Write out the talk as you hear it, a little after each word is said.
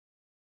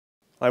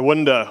I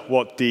wonder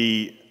what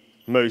the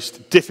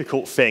most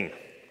difficult thing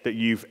that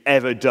you've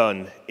ever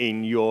done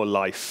in your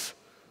life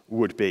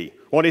would be.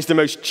 What is the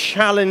most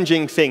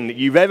challenging thing that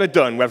you've ever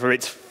done, whether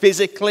it's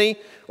physically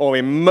or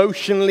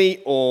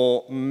emotionally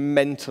or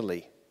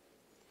mentally?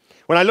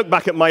 When I look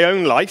back at my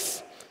own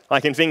life, I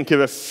can think of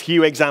a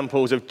few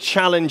examples of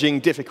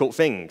challenging, difficult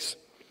things.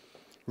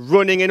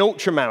 Running an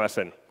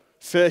ultramarathon,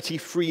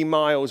 33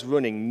 miles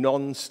running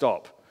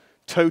non-stop,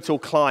 total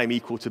climb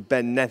equal to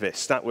Ben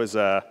Nevis. That was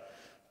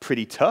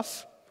pretty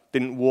tough.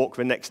 Didn't walk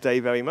the next day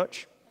very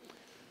much.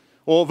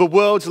 Or the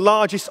world's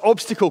largest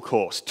obstacle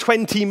course,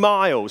 20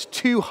 miles,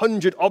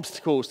 200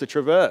 obstacles to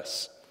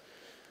traverse.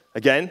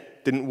 Again,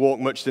 didn't walk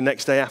much the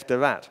next day after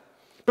that.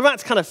 But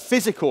that's kind of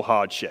physical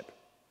hardship.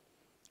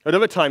 At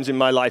other times in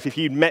my life, if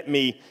you'd met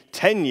me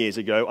 10 years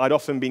ago, I'd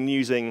often been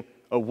using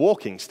a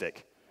walking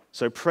stick.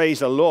 So praise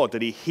the Lord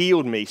that he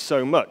healed me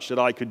so much that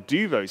I could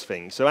do those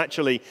things. So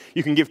actually,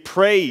 you can give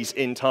praise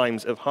in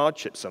times of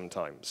hardship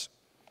sometimes.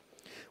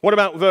 What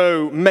about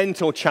the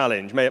mental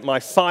challenge? My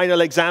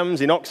final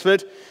exams in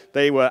Oxford,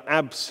 they were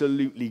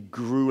absolutely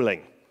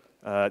grueling,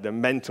 the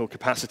mental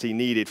capacity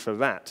needed for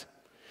that.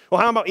 Well,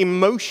 how about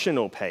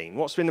emotional pain?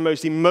 What's been the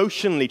most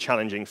emotionally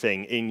challenging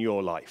thing in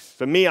your life?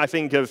 For me, I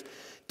think of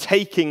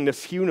taking the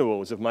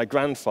funerals of my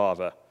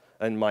grandfather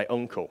and my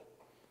uncle,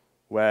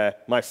 where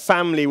my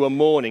family were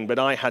mourning, but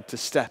I had to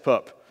step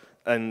up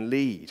and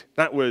lead.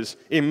 That was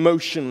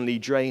emotionally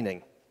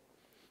draining.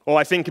 Or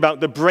I think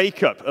about the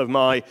breakup of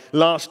my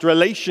last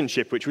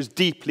relationship, which was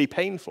deeply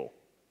painful.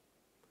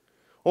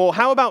 Or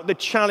how about the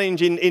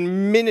challenge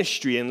in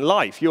ministry and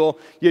life? You're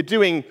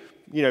doing,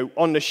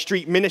 on the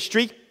street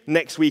ministry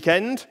next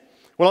weekend.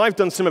 Well, I've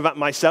done some of that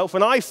myself,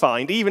 and I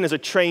find, even as a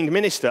trained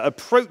minister,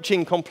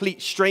 approaching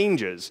complete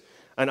strangers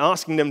and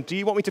asking them, do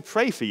you want me to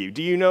pray for you?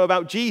 Do you know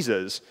about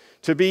Jesus?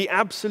 To be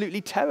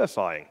absolutely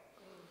terrifying.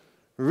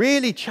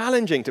 Really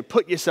challenging to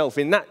put yourself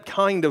in that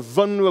kind of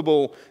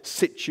vulnerable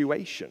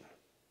situation.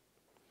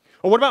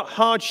 Or what about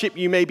hardship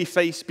you maybe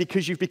face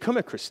because you've become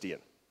a Christian?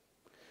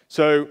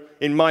 So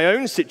in my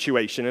own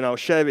situation, and I'll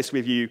share this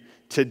with you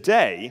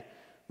today,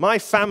 my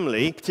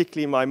family,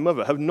 particularly my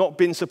mother, have not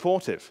been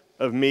supportive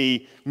of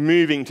me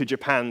moving to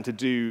Japan to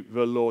do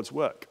the Lord's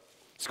work.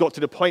 It's got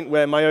to the point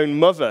where my own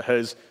mother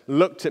has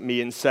looked at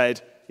me and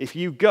said, if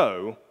you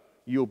go,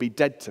 you'll be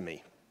dead to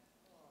me.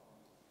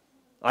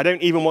 I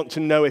don't even want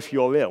to know if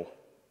you're ill.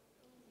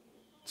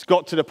 It's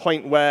got to the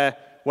point where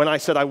when I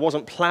said I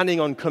wasn't planning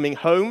on coming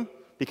home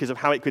because of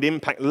how it could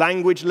impact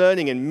language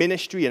learning and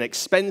ministry and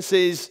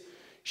expenses,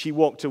 she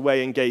walked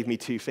away and gave me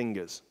 2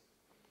 fingers.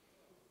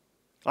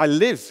 I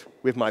live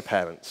with my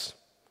parents.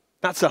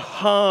 That's a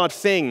hard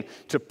thing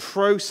to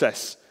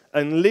process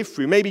and live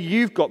through. Maybe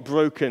you've got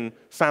broken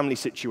family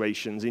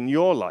situations in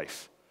your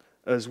life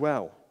as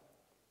well.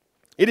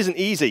 It isn't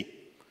easy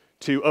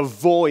to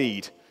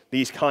avoid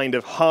these kind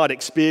of hard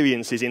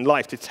experiences in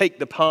life, to take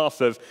the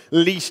path of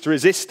least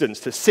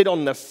resistance, to sit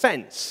on the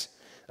fence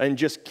and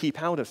just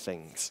keep out of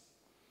things.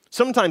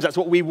 Sometimes that's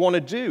what we want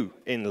to do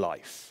in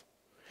life.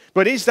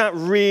 But is that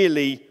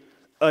really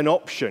an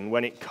option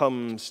when it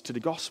comes to the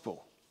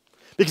gospel?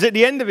 Because at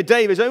the end of the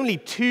day, there's only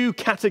 2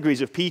 categories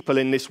of people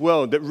in this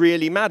world that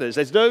really matters.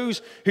 There's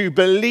those who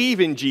believe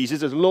in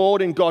Jesus as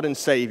Lord and God and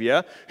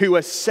Savior, who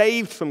are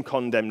saved from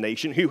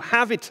condemnation, who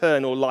have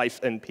eternal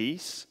life and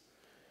peace.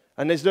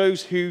 And there's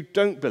those who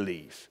don't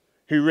believe,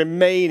 who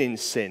remain in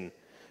sin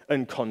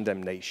and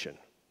condemnation.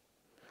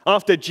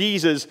 After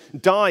Jesus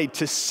died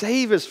to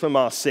save us from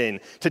our sin,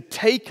 to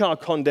take our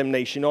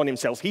condemnation on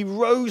himself, he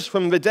rose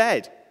from the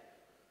dead,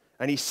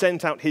 and he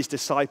sent out his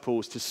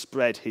disciples to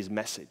spread his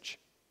message.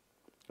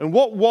 And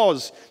what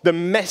was the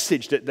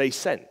message that they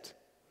sent?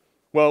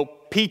 Well,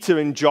 Peter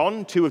and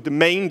John, 2 of the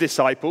main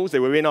disciples, they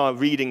were in our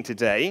reading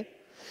today,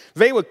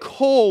 they were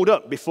called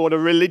up before the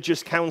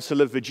religious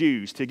council of the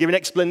Jews to give an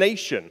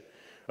explanation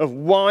of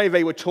why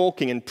they were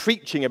talking and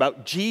preaching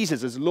about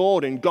Jesus as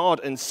Lord and God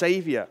and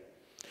Savior.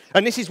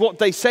 And this is what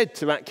they said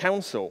to that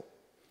council.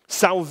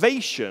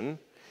 Salvation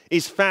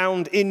is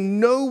found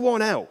in no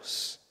one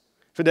else,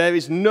 for there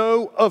is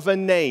no other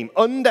name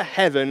under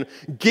heaven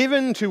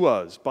given to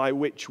us by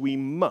which we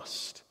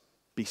must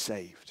be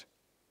saved.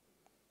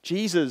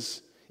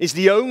 Jesus is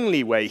the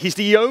only way. He's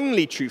the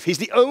only truth. He's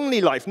the only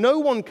life. No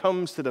one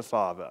comes to the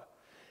Father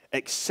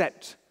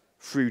except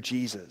through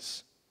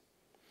Jesus.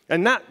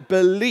 And that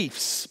belief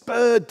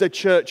spurred the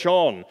church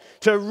on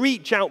to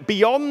reach out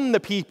beyond the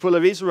people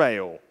of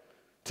Israel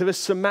to the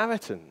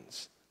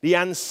Samaritans, the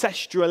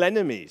ancestral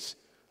enemies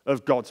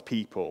of God's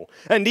people,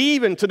 and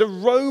even to the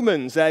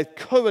Romans, their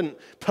current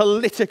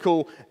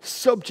political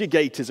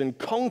subjugators and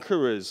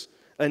conquerors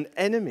and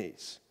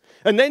enemies.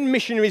 And then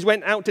missionaries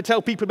went out to tell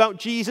people about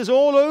Jesus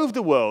all over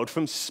the world,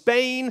 from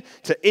Spain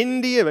to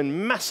India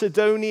and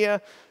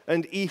Macedonia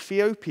and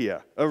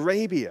Ethiopia,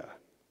 Arabia.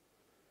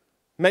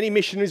 Many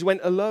missionaries went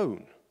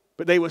alone,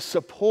 but they were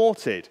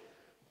supported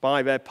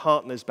by their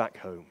partners back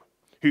home,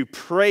 who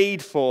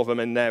prayed for them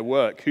and their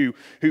work, who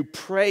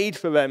prayed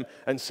for them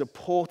and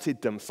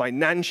supported them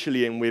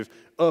financially and with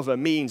other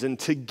means. And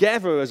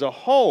together as a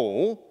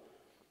whole,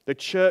 The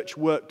church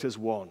worked as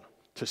one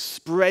to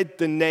spread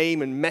the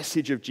name and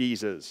message of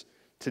Jesus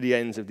to the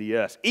ends of the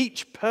earth.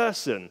 Each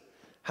person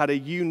had a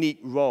unique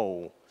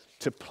role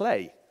to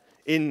play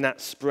in that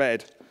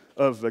spread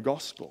of the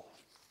gospel.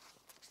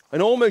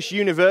 And almost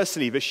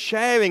universally, the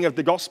sharing of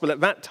the gospel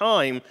at that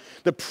time,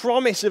 the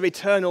promise of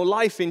eternal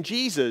life in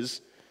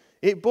Jesus,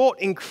 it brought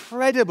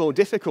incredible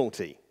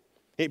difficulty.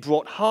 It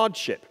brought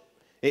hardship.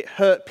 It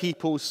hurt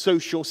people's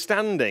social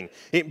standing.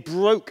 It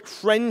broke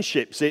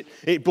friendships.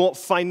 It brought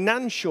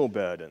financial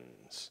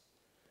burdens.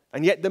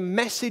 And yet the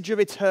message of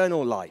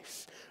eternal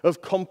life,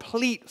 of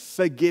complete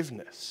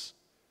forgiveness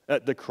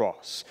at the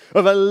cross,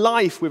 of a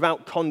life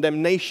without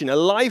condemnation, a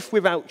life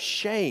without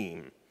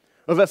shame,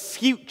 of a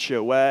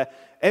future where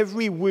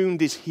every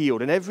wound is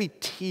healed and every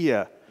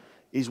tear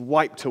is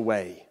wiped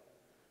away.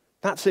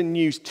 That's a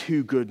news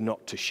too good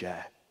not to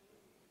share.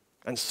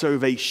 And so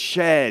they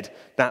shared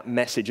that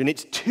message. And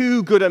it's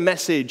too good a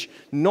message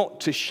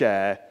not to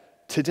share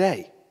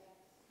today.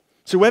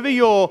 So whether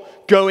you're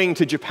going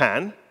to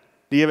Japan,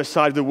 the other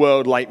side of the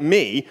world like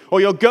me,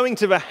 or you're going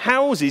to the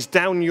houses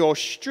down your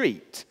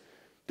street,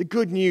 the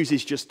good news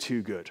is just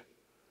too good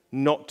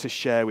not to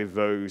share with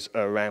those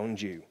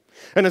around you.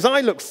 And as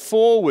I look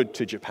forward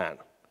to Japan,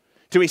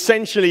 to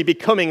essentially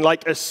becoming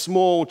like a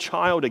small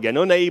child again,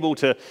 unable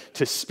to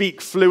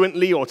speak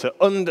fluently or to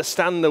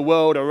understand the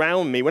world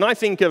around me, when I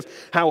think of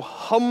how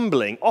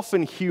humbling,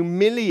 often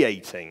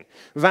humiliating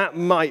that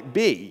might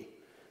be,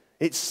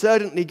 it's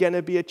certainly going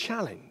to be a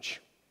challenge.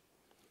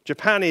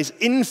 Japan is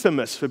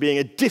infamous for being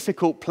a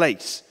difficult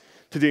place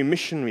to do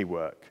missionary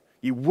work.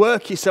 You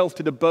work yourself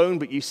to the bone,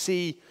 but you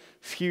see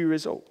few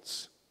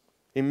results.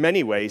 In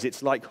many ways,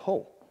 it's like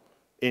Hull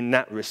in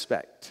that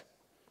respect.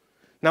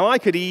 Now, I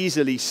could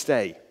easily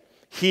stay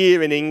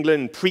here in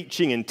England,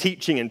 preaching and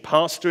teaching and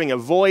pastoring,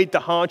 avoid the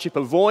hardship,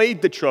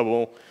 avoid the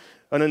trouble,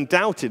 and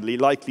undoubtedly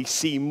likely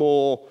see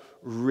more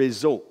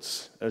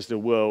results, as the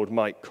world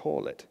might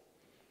call it.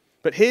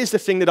 But here's the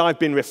thing that I've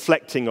been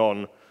reflecting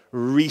on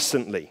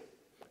recently,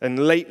 and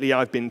lately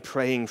I've been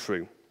praying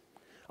through.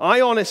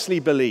 I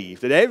honestly believe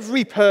that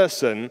every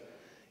person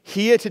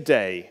here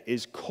today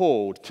is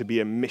called to be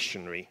a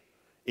missionary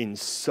in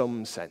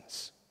some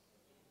sense.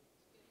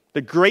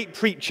 The great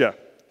preacher,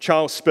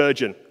 Charles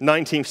Spurgeon,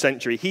 19th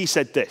century, he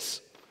said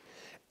this: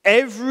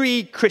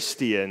 every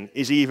Christian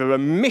is either a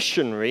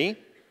missionary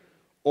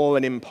or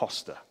an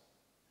imposter.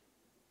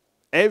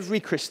 Every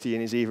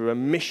Christian is either a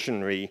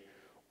missionary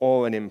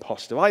or an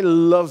imposter. I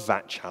love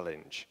that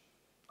challenge.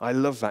 I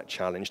love that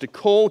challenge. The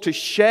call to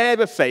share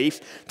the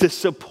faith, to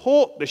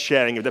support the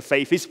sharing of the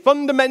faith, is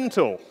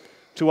fundamental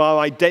to our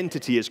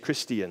identity as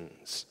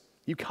Christians.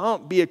 You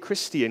can't be a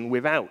Christian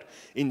without,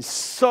 in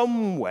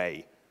some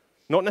way,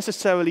 not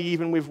necessarily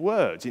even with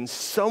words, in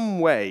some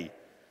way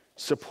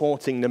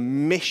supporting the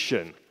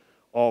mission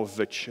of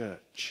the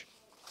church.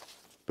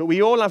 But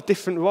we all have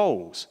different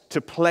roles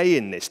to play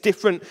in this,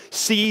 different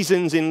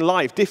seasons in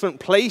life, different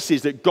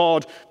places that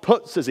God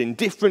puts us in,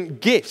 different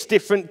gifts,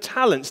 different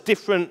talents,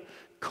 different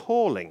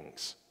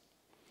callings.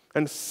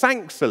 And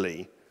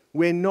thankfully,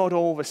 we're not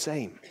all the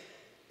same,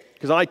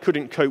 because I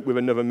couldn't cope with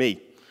another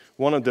me.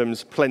 One of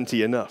them's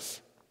plenty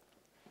enough.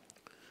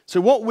 So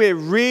what we're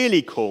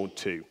really called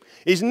to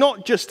is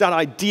not just that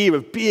idea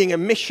of being a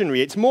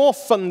missionary. It's more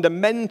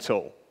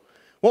fundamental.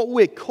 What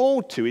we're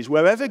called to is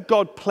wherever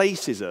God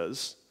places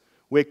us,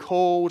 we're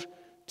called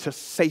to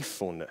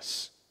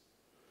faithfulness.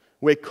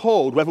 We're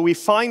called, whether we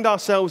find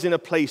ourselves in a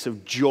place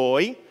of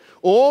joy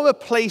or a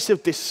place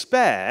of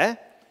despair,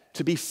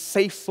 to be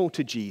faithful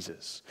to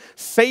Jesus,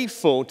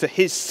 faithful to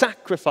his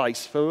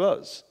sacrifice for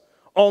us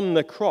on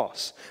the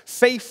cross,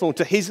 faithful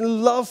to his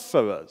love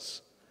for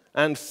us,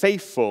 and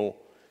faithful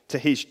to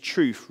his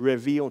truth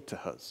revealed to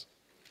us.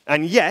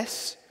 And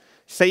yes,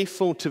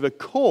 faithful to the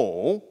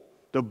call,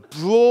 the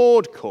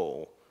broad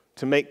call,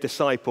 to make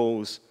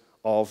disciples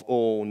of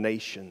all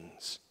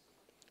nations.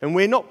 And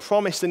we're not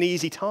promised an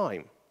easy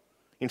time.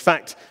 In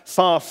fact,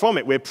 far from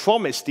it, we're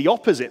promised the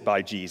opposite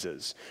by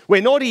Jesus.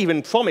 We're not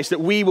even promised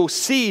that we will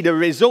see the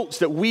results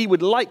that we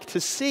would like to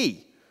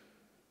see.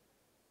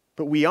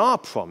 But we are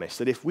promised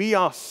that if we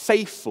are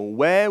faithful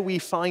where we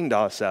find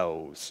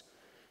ourselves,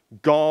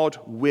 God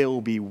will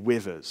be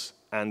with us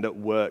and at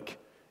work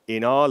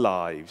in our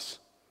lives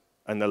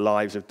and the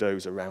lives of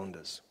those around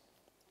us.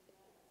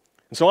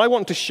 And so I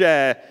want to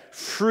share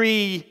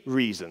 3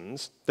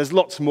 reasons. There's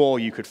lots more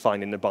you could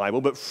find in the Bible,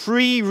 but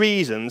 3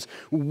 reasons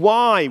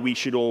why we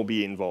should all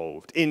be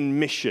involved in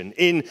mission,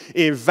 in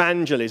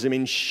evangelism,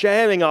 in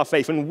sharing our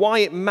faith, and why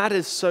it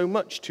matters so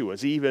much to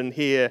us, even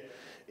here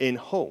in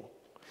Hull.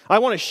 I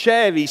want to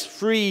share these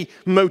 3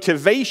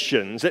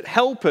 motivations that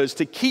help us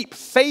to keep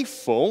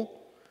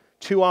faithful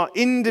to our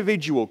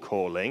individual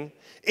calling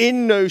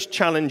in those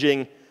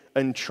challenging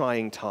and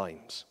trying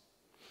times.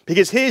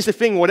 Because here's the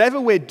thing,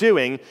 whatever we're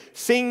doing,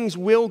 things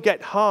will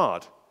get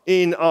hard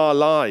in our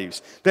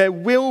lives. There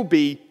will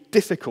be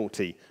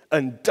difficulty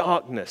and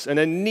darkness and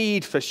a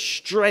need for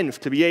strength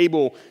to be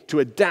able to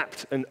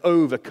adapt and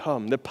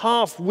overcome. The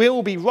path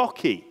will be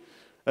rocky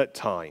at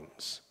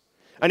times.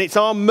 And it's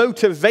our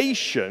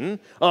motivation,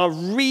 our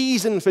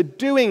reason for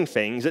doing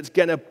things that's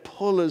going to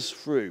pull us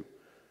through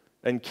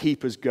and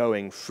keep us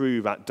going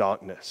through that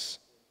darkness.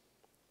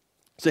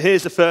 So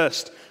here's the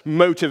first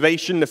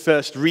motivation, the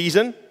first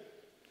reason.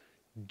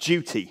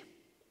 Duty.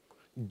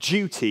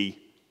 Duty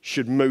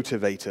should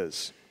motivate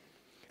us.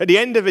 At the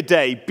end of the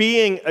day,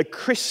 being a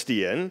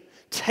Christian,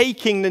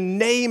 taking the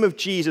name of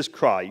Jesus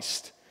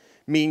Christ,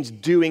 means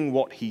doing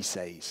what he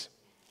says.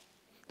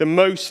 The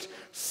most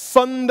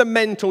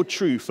fundamental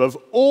truth of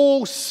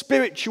all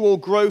spiritual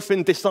growth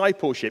and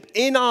discipleship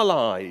in our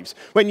lives,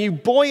 when you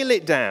boil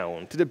it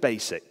down to the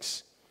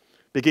basics,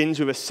 begins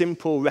with a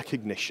simple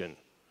recognition.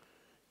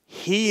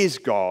 He is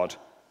God,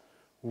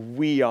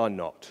 we are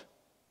not.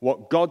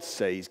 What God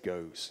says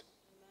goes.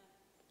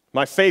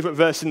 My favorite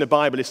verse in the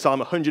Bible is Psalm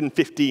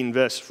 115,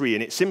 verse 3,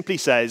 and it simply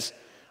says,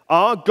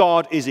 our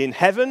God is in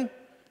heaven,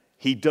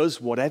 he does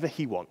whatever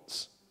he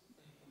wants.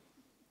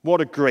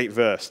 What a great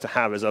verse to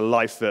have as a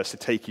life verse to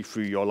take you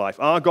through your life.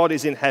 Our God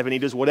is in heaven. He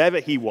does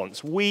whatever he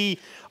wants. We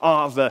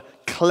are the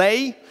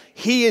clay.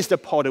 He is the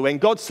potter. When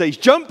God says,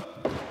 jump,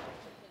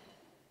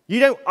 you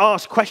don't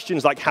ask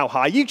questions like how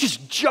high. You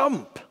just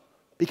jump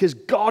because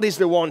God is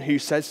the one who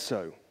says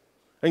so.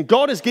 And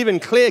God has given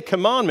clear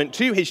commandment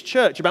to his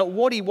church about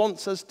what he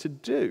wants us to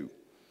do.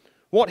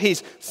 What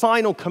his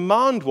final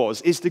command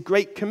was is the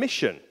Great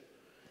Commission.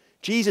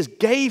 Jesus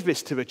gave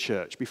this to the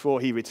church before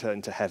he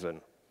returned to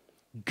heaven.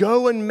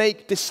 Go and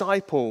make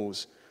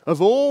disciples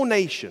of all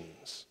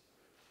nations,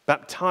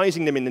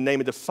 baptizing them in the name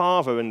of the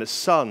Father and the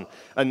Son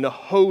and the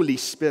Holy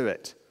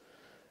Spirit,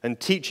 and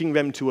teaching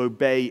them to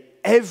obey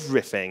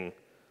everything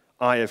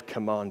I have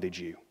commanded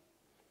you.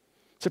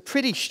 It's a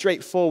pretty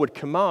straightforward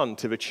command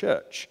to the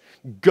church.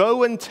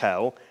 Go and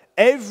tell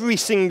every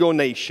single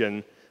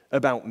nation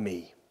about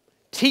me.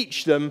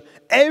 Teach them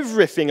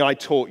everything I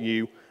taught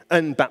you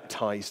and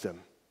baptize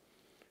them.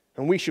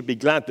 And we should be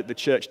glad that the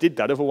church did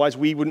that, otherwise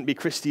we wouldn't be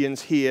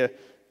Christians here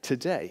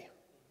today.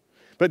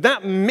 But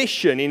that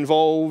mission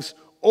involves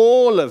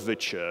all of the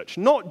church,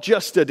 not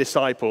just the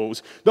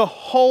disciples, the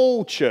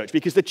whole church,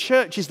 because the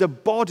church is the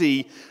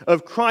body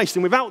of Christ,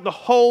 and without the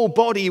whole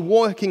body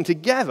working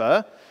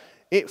together,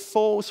 it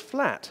falls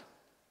flat.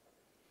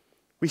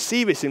 We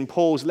see this in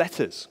Paul's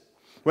letters,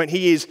 when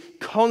he is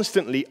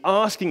constantly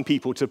asking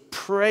people to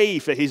pray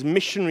for his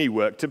missionary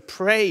work, to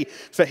pray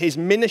for his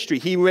ministry.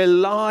 He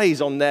relies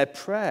on their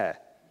prayer.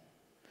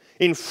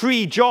 In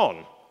 3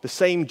 John, the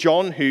same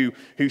John who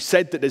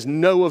said that there's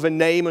no other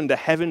name under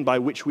heaven by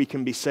which we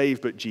can be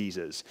saved but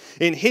Jesus,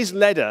 in his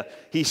letter,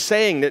 he's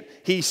saying that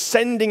he's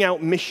sending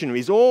out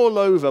missionaries all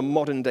over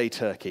modern-day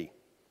Turkey.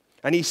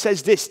 And he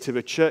says this to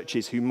the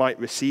churches who might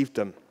receive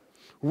them.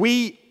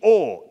 We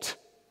ought,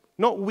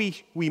 not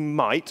we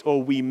might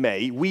or we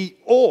may, we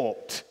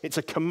ought, it's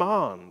a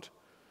command,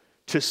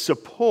 to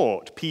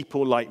support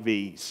people like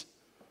these,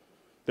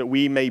 that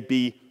we may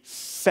be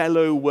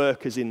fellow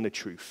workers in the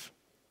truth.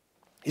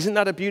 Isn't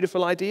that a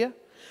beautiful idea?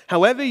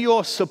 However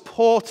you're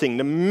supporting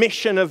the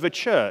mission of the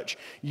church,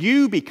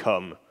 you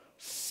become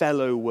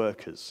fellow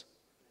workers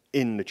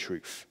in the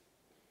truth.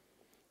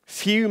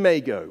 Few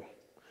may go,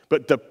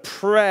 but the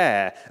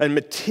prayer and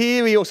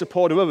material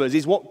support of others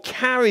is what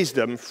carries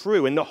them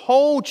through, and the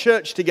whole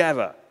church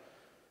together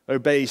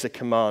obeys the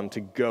command to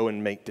go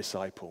and make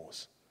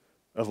disciples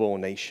of all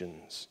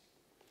nations.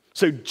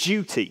 So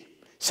duty,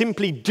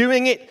 simply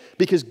doing it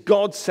because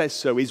God says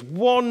so, is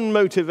one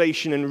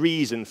motivation and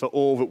reason for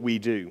all that we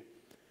do.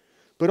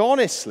 But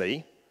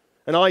honestly,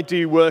 and I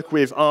do work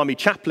with army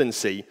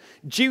chaplaincy,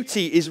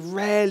 duty is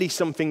rarely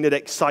something that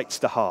excites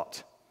the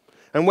heart.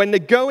 And when the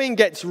going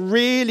gets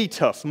really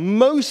tough,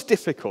 most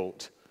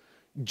difficult,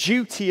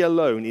 duty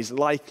alone is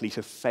likely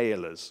to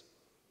fail us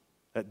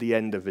at the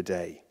end of the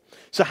day.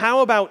 So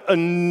how about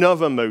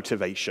another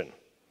motivation,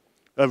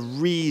 a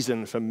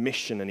reason for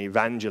mission and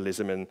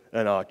evangelism in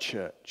our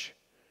church?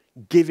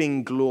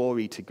 Giving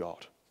glory to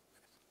God.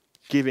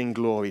 Giving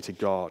glory to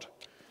God.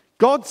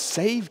 God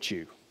saved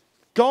you.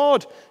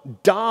 God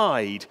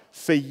died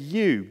for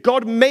you.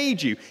 God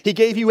made you. He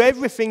gave you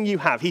everything you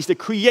have. He's the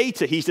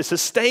creator. He's the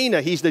sustainer.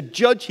 He's the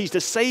judge. He's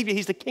the savior.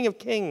 He's the King of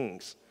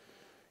kings.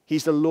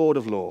 He's the Lord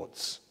of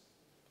lords.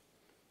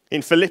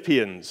 In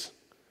Philippians,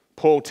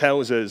 Paul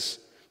tells us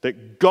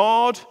that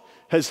God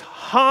has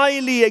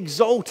highly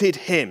exalted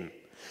him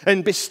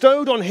and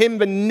bestowed on him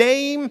the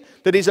name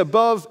that is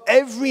above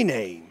every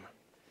name,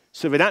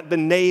 so that at the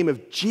name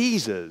of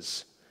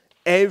Jesus,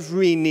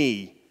 every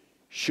knee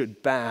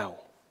should bow.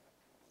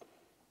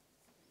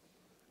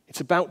 It's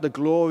about the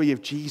glory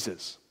of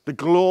Jesus, the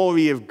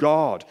glory of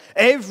God.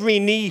 Every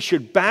knee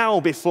should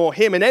bow before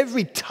him, and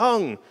every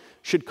tongue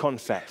should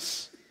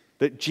confess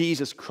that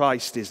Jesus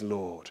Christ is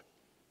Lord,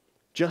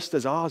 just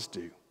as ours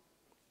do.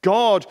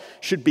 God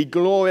should be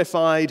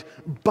glorified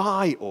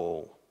by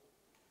all.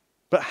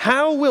 But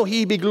how will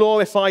he be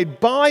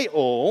glorified by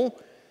all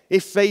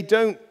if they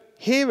don't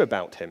hear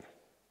about him?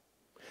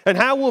 And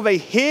how will they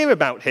hear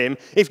about him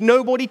if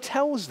nobody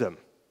tells them?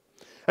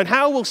 And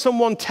how will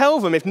someone tell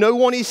them if no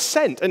one is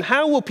sent? And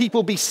how will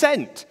people be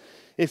sent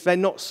if they're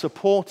not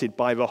supported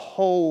by the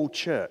whole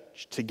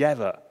church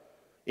together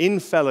in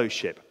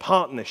fellowship,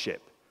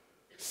 partnership,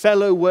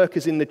 fellow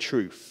workers in the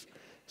truth,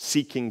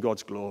 seeking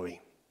God's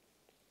glory.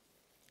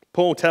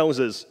 Paul tells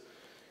us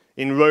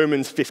in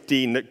Romans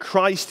 15 that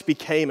Christ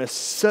became a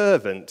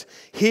servant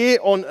here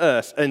on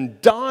earth and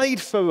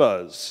died for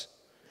us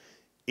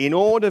in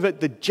order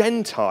that the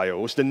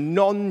Gentiles, the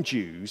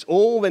non-Jews,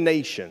 all the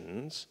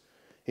nations,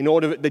 in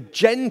order that the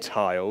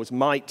Gentiles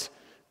might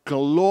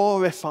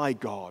glorify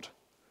God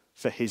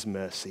for his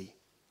mercy.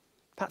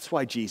 That's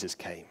why Jesus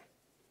came,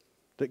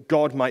 that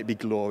God might be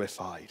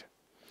glorified.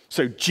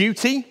 So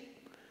duty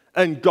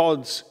and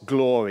God's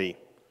glory.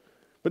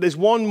 But there's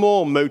one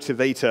more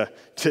motivator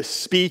to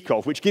speak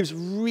of, which gives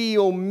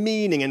real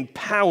meaning and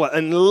power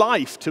and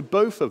life to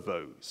both of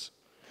those.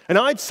 And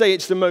I'd say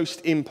it's the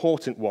most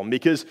important one,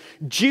 because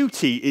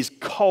duty is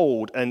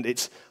cold and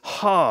it's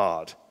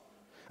hard.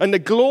 And the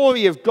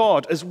glory of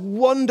God, as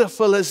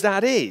wonderful as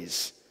that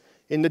is,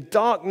 in the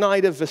dark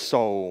night of the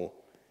soul,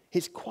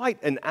 is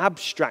quite an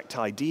abstract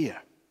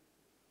idea.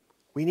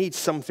 We need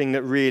something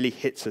that really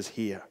hits us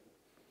here.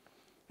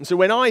 And so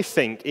when I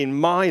think in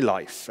my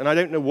life, and I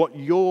don't know what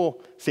you're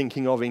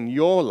thinking of in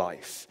your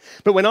life,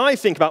 but when I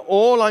think about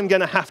all I'm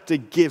going to have to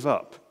give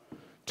up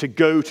to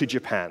go to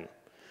Japan,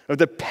 of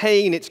the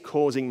pain it's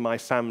causing my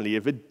family,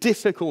 of the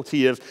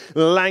difficulty of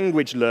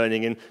language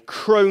learning and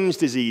Crohn's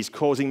disease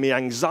causing me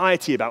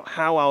anxiety about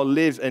how I'll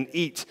live and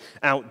eat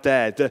out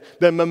there,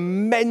 the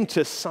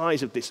momentous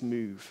size of this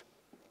move.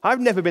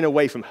 I've never been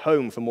away from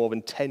home for more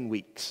than 10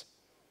 weeks.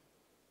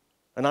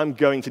 And I'm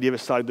going to the other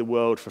side of the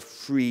world for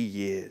 3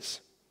 years.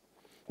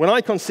 When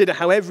I consider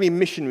how every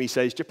missionary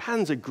says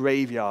Japan's a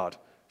graveyard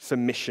for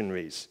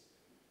missionaries,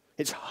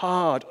 it's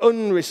hard,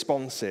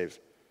 unresponsive.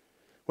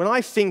 When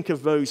I think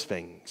of those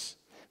things,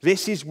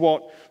 this is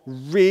what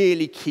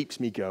really keeps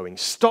me going,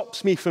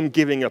 stops me from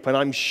giving up, and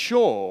I'm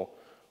sure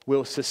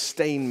will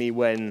sustain me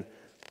when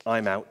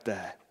I'm out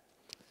there.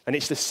 And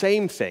it's the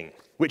same thing,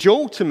 which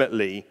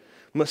ultimately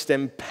must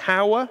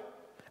empower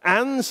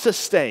and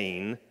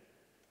sustain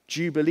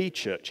Jubilee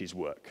Church's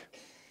work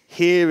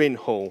here in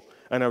Hull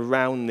and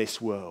around this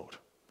world.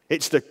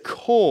 It's the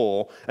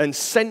core and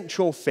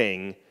central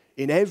thing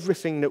in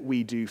everything that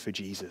we do for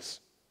Jesus.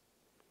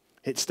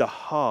 It's the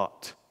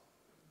heart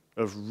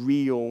of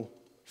real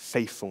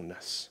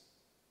faithfulness.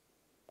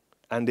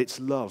 And it's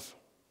love.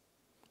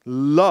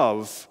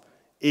 Love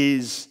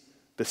is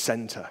the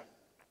center.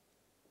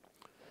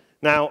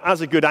 Now,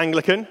 as a good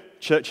Anglican,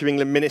 Church of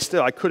England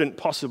minister, I couldn't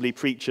possibly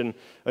preach and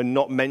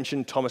not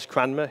mention Thomas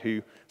Cranmer,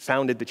 who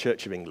founded the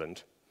Church of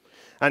England.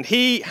 And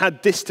he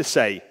had this to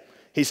say,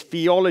 his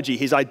theology,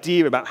 his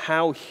idea about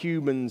how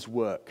humans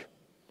work.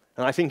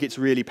 And I think it's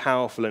really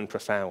powerful and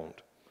profound.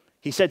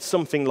 He said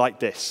something like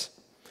this: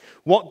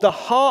 what the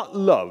heart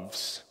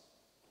loves,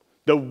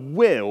 the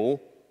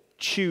will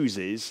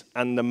chooses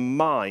and the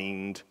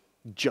mind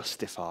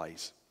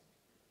justifies.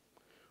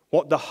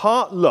 What the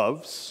heart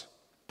loves,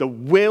 the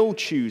will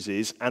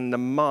chooses and the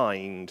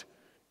mind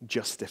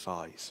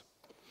justifies.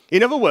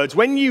 In other words,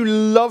 when you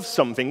love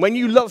something, when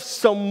you love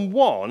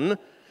someone,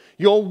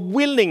 your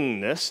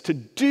willingness to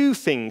do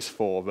things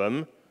for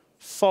them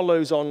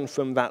follows on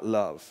from that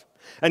love.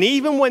 And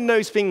even when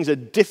those things are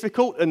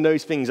difficult and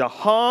those things are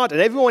hard and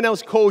everyone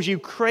else calls you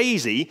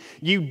crazy,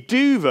 you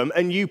do them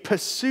and you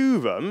pursue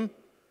them,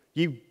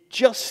 you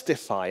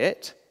justify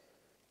it,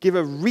 give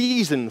a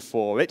reason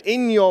for it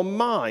in your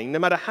mind, no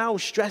matter how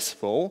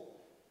stressful,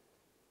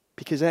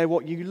 because they're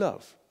what you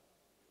love.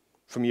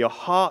 From your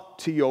heart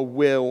to your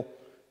will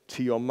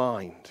to your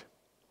mind.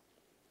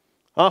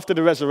 After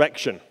the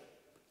resurrection,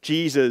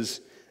 Jesus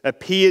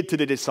appeared to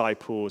the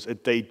disciples as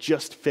they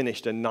just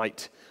finished a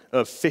night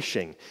of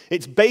fishing.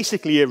 It's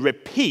basically a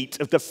repeat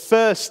of the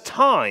first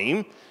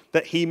time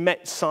that he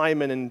met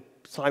Simon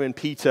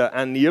Peter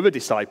and the other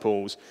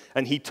disciples,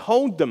 and he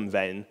told them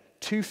then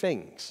two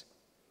things.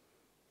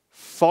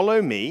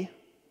 Follow me,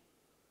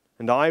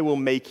 and I will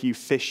make you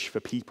fish for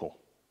people.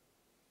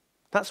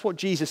 That's what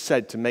Jesus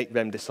said to make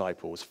them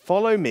disciples.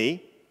 Follow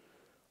me,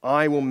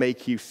 I will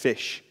make you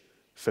fish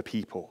for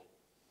people.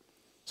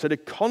 So the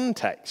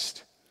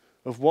context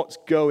of what's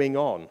going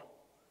on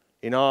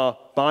in our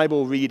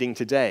Bible reading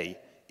today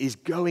is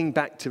going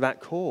back to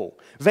that call.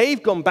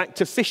 They've gone back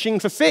to fishing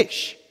for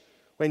fish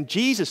when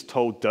Jesus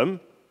told them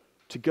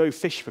to go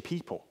fish for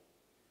people.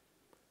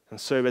 And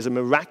so there's a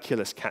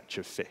miraculous catch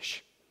of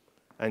fish.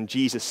 And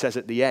Jesus says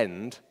at the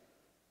end,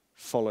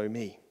 follow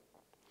me.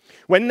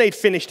 When they'd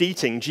finished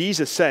eating,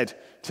 Jesus said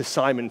to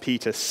Simon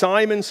Peter,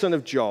 Simon, son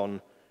of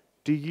John,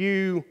 do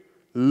you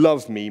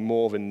love me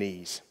more than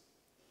these?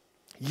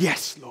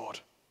 Yes, Lord,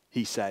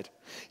 he said.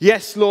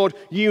 Yes, Lord,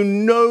 you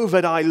know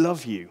that I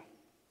love you.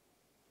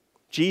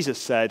 Jesus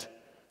said,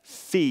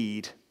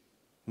 feed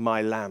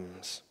my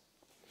lambs.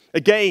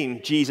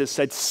 Again, Jesus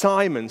said,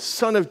 Simon,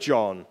 son of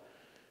John,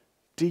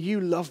 do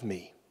you love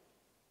me?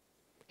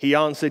 He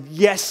answered,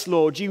 yes,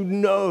 Lord, you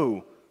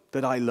know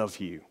that I love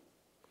you.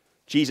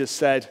 Jesus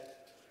said,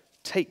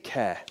 take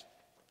care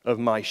of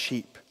my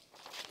sheep.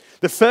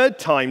 The third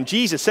time,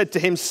 Jesus said to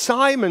him,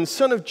 "Simon,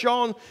 son of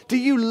John, do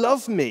you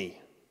love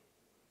me?"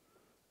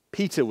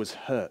 Peter was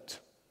hurt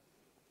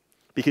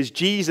because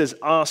Jesus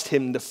asked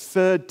him the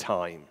third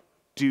time,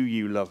 "Do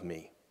you love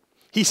me?"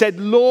 He said,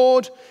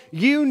 "Lord,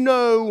 you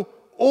know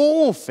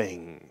all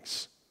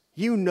things.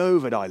 You know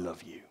that I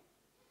love you."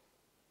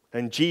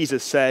 And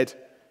Jesus said,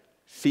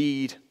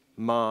 "Feed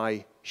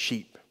my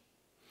sheep.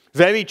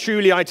 Very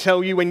truly I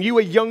tell you, when you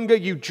were younger,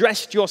 you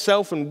dressed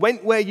yourself and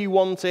went where you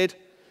wanted.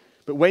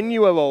 But when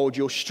you are old,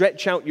 you'll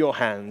stretch out your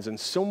hands, and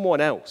someone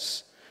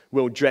else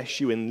will dress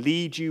you and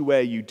lead you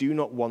where you do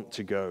not want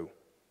to go."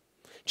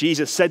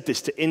 Jesus said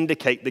this to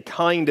indicate the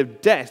kind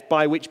of death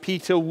by which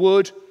Peter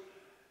would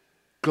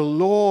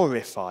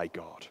glorify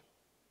God.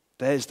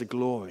 There's the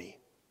glory.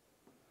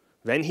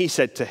 Then he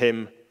said to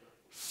him,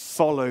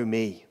 "Follow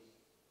me."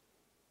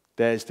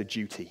 There's the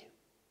duty.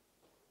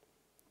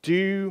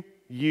 Do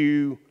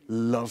you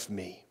love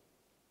me?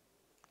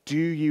 Do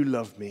you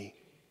love me?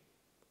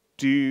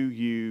 Do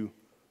you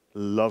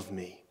love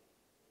me?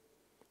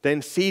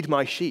 Then feed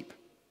my sheep.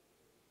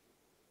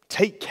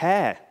 Take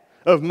care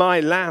of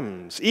my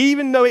lambs,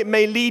 even though it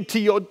may lead to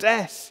your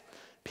death.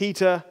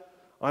 Peter,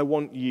 I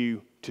want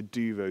you to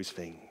do those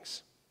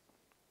things.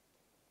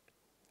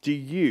 Do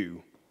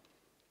you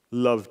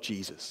love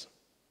Jesus?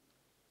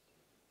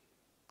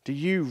 Do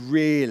you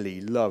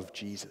really love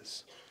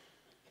Jesus?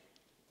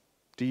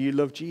 Do you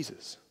love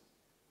Jesus?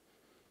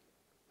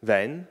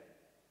 Then,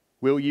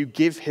 will you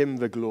give him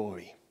the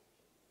glory?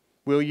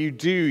 Will you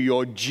do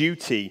your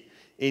duty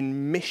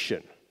in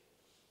mission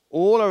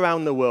all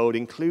around the world,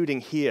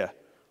 including here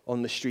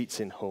on the streets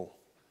in Hull?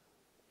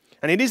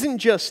 And it isn't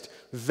just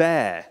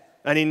there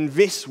and in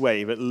this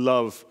way that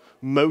love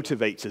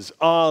motivates us,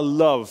 our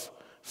love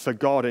for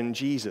God and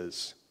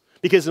Jesus.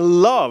 Because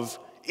love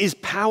is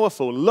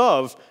powerful.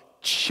 Love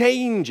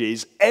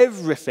changes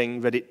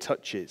everything that it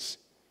touches.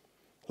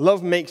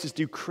 Love makes us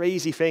do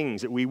crazy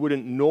things that we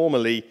wouldn't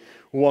normally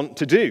want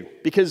to do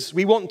because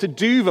we want to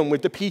do them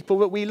with the people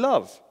that we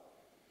love.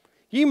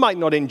 You might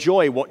not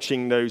enjoy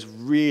watching those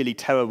really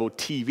terrible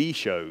TV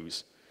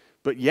shows,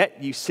 but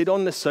yet you sit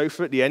on the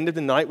sofa at the end of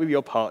the night with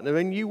your partner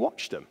and you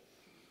watch them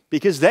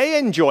because they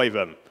enjoy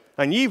them.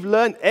 And you've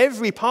learned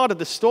every part of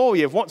the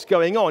story of what's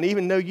going on,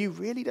 even though you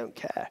really don't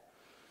care.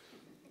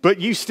 But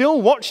you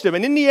still watch them,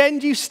 and in the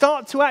end, you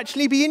start to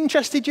actually be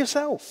interested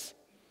yourself.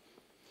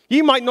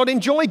 You might not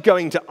enjoy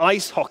going to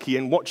ice hockey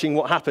and watching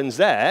what happens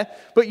there,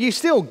 but you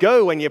still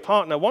go when your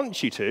partner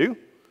wants you to.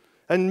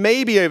 And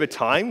maybe over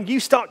time, you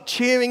start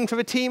cheering for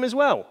the team as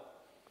well.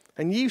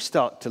 And you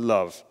start to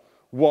love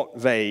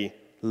what they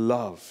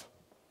love.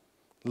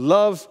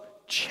 Love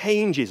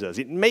changes us.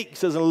 It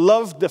makes us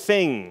love the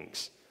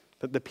things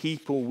that the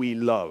people we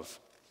love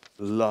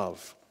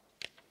love.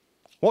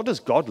 What does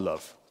God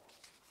love?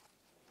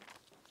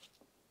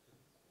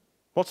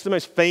 What's the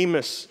most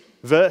famous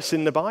verse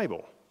in the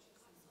Bible?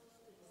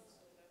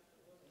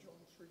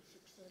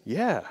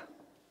 Yeah.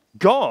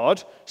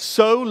 God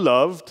so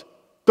loved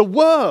the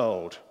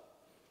world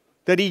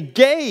that he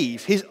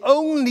gave his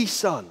only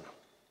son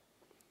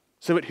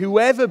so that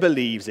whoever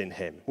believes in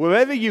him,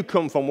 wherever you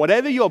come from,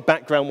 whatever your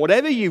background,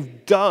 whatever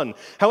you've done,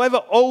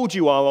 however old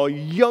you are or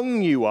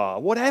young you are,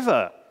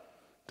 whatever,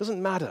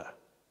 doesn't matter.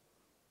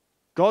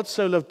 God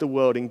so loved the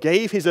world and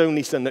gave his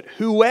only son that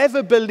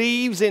whoever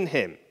believes in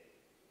him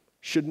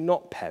should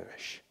not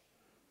perish,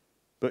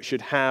 but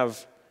should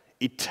have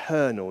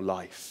eternal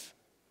life.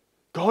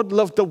 God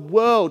loved the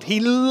world. He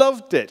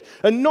loved it.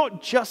 And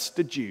not just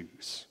the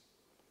Jews.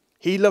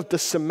 He loved the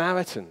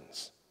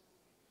Samaritans.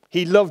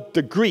 He loved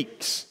the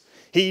Greeks.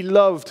 He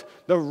loved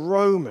the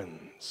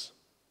Romans.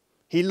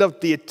 He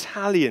loved the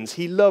Italians.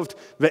 He loved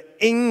the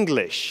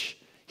English.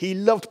 He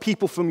loved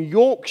people from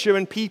Yorkshire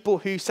and people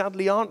who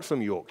sadly aren't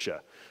from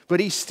Yorkshire.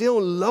 But he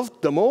still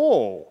loved them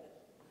all.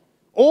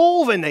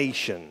 All the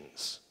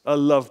nations are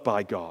loved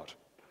by God.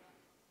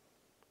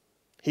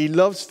 He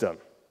loves them.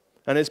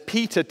 And as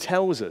Peter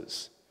tells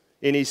us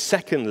in his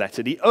second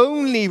letter, the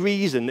only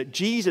reason that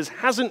Jesus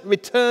hasn't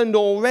returned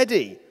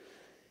already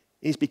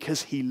is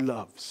because he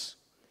loves.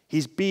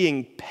 He's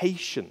being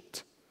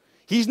patient.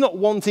 He's not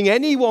wanting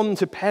anyone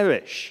to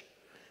perish,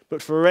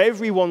 but for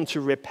everyone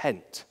to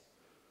repent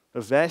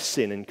of their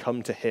sin and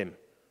come to him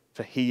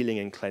for healing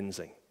and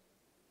cleansing.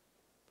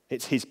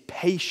 It's his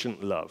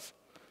patient love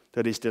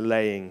that is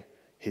delaying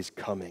his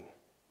coming.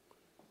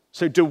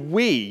 So do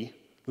we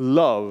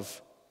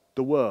love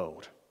the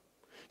world?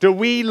 Do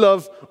we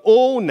love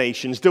all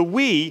nations? Do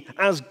we,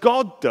 as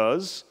God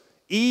does,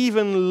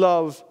 even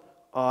love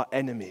our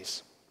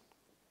enemies?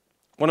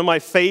 One of my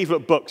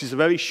favorite books is a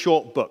very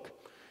short book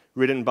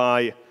written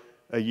by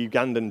a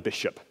Ugandan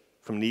bishop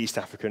from the East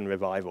African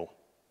revival.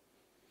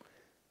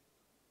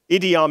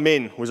 Idi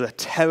Amin was a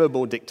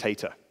terrible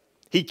dictator.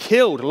 He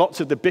killed lots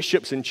of the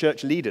bishops and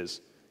church leaders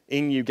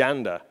in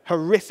Uganda.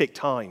 Horrific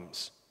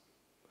times.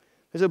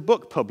 There's a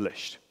book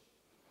published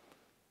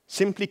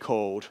simply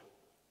called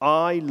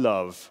I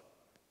Love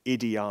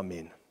Idi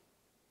Amin.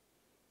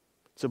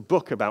 It's a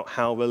book about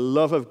how the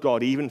love of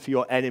God, even for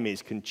your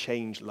enemies, can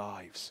change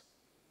lives.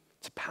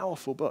 It's a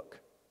powerful book.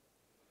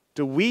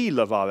 Do we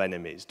love our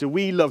enemies? Do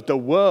we love the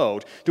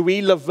world? Do we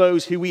love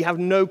those who we have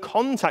no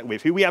contact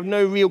with, who we have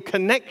no real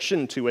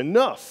connection to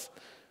enough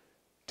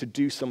to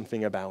do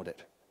something about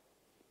it?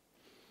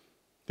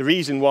 The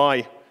reason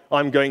why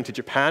I'm going to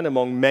Japan,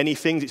 among many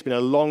things, it's been a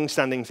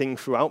long-standing thing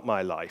throughout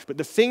my life, but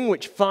the thing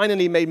which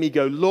finally made me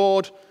go,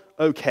 Lord,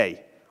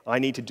 okay, I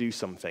need to do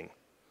something.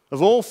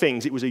 Of all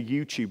things, it was a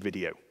YouTube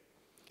video.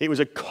 It was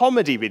a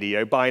comedy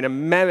video by an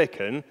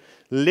American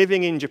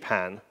living in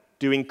Japan,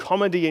 doing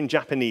comedy in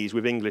Japanese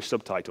with English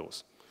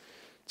subtitles.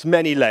 It's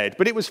many-layered,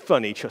 but it was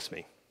funny, trust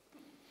me.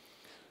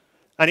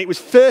 And it was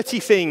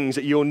 30 things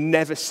that you'll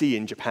never see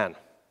in Japan.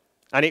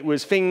 And it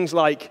was things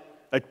like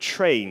a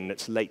train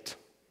that's late,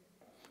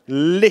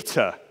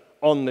 litter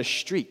on the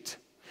street.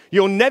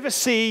 You'll never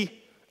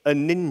see a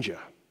ninja.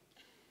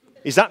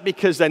 Is that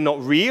because they're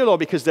not real or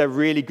because they're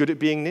really good at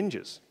being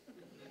ninjas?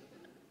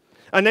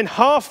 And then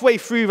halfway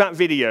through that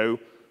video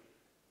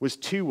was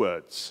 2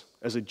 words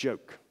as a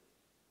joke.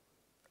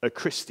 A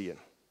Christian.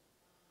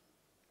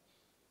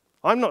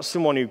 I'm not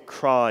someone who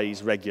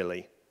cries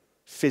regularly,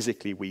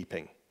 physically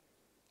weeping,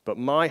 but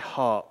my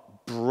heart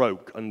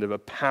broke under the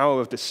power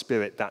of the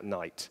Spirit that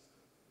night,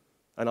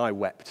 and I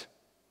wept.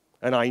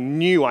 And I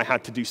knew I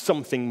had to do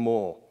something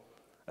more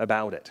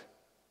about it.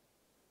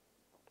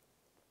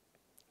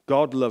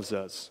 God loves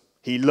us.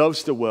 He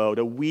loves the world.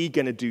 Are we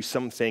going to do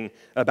something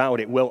about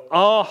it? Will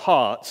our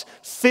hearts,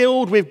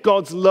 filled with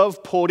God's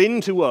love poured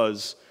into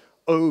us,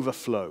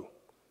 overflow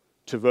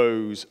to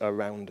those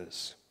around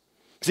us?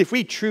 Because if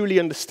we truly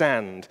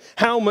understand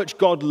how much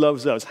God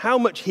loves us, how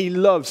much he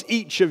loves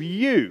each of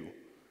you,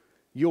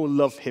 you'll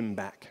love him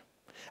back.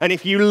 And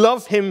if you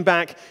love him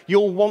back,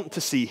 you'll want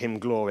to see him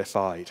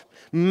glorified,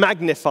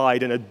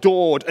 magnified and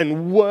adored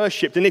and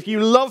worshipped. And if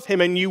you love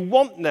him and you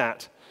want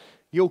that,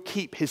 you'll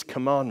keep his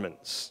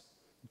commandments,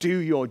 do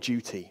your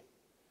duty,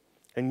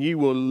 and you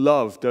will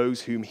love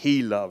those whom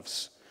he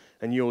loves,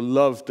 and you'll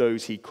love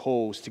those he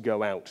calls to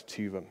go out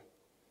to them.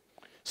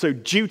 So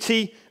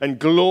duty and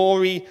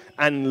glory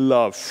and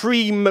love,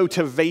 3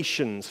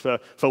 motivations for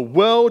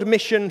world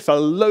mission, for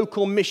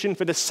local mission,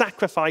 for the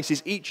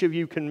sacrifices each of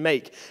you can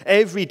make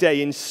every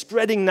day in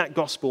spreading that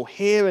gospel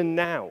here and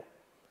now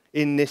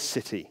in this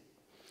city.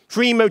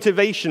 3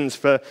 motivations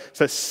for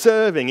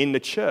serving in the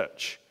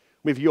church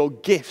with your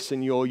gifts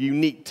and your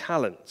unique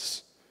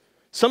talents.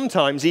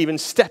 Sometimes even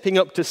stepping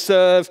up to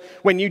serve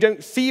when you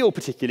don't feel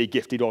particularly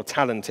gifted or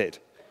talented,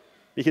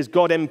 because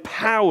God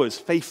empowers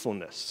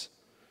faithfulness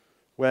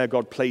where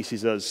God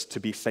places us to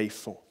be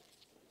faithful.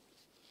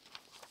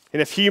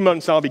 In a few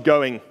months, I'll be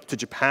going to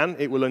Japan.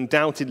 It will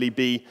undoubtedly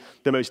be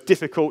the most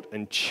difficult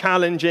and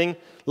challenging,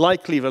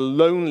 likely the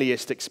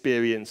loneliest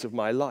experience of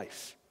my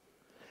life.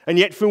 And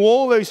yet, through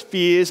all those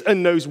fears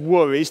and those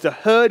worries, the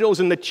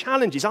hurdles and the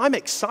challenges, I'm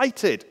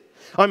excited.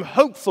 I'm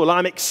hopeful.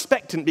 I'm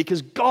expectant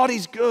because God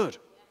is good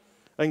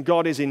and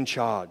God is in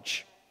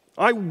charge.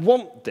 I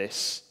want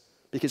this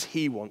because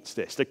he wants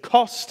this. The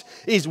cost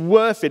is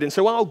worth it, and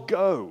so I'll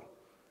go.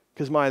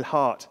 Because my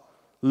heart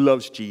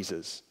loves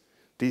Jesus,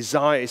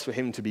 desires for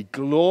him to be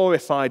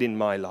glorified in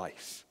my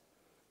life,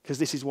 because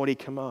this is what he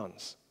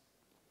commands.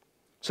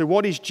 So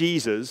what is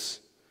Jesus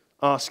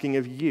asking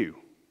of you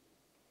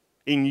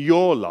in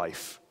your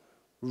life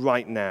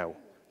right now,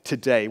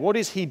 today? What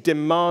is he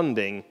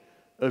demanding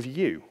of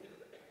you?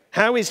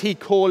 How is he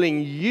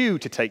calling you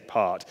to take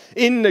part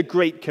in the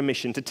Great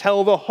Commission, to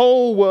tell the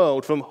whole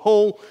world from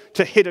Hull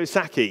to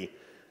Hidosaki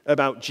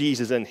about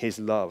Jesus and his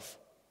love?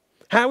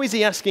 How is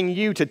he asking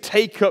you to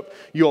take up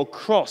your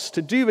cross,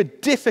 to do the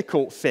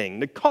difficult thing,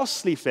 the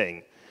costly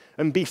thing,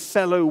 and be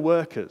fellow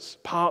workers,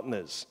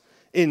 partners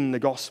in the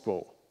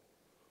gospel?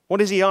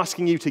 What is he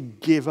asking you to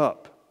give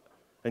up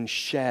and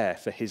share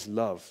for his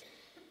love?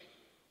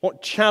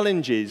 What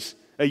challenges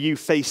are you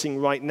facing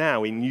right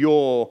now in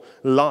your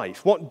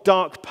life? What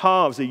dark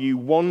paths are you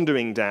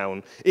wandering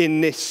down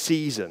in this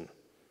season,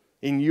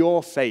 in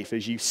your faith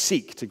as you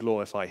seek to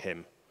glorify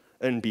him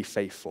and be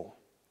faithful?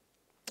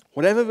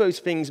 Whatever those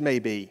things may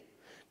be,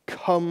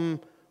 come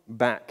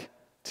back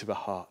to the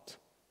heart.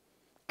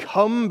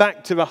 Come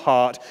back to the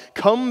heart.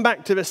 Come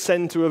back to the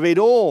center of it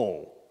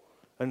all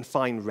and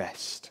find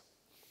rest.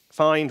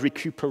 Find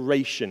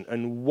recuperation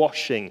and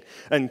washing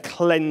and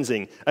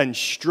cleansing and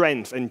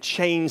strength and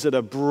chains that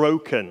are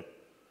broken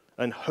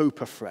and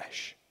hope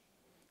afresh.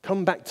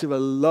 Come back to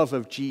the love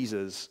of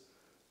Jesus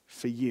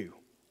for you.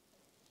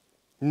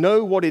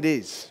 Know what it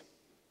is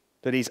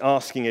that he's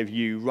asking of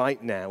you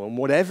right now, and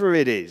whatever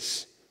it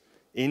is,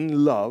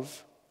 in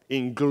love,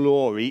 in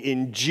glory,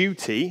 in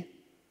duty,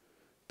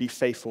 be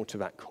faithful to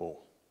that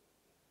call.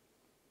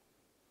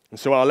 And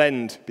so I'll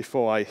end,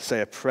 before I say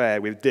a prayer,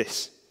 with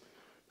this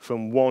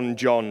from 1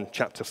 John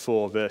chapter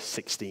 4, verse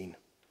 16.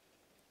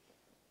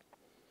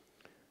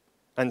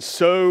 And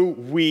so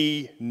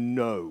we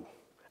know,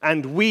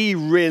 and we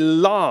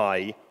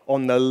rely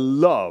on the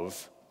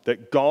love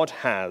that God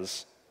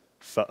has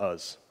for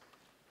us.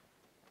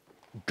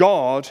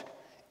 God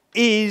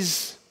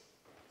is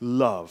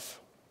love.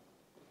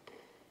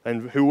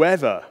 And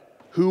whoever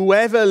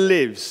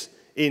lives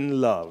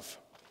in love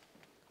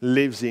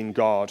lives in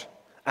God,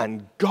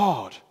 and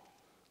God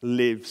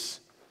lives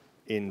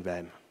in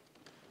them.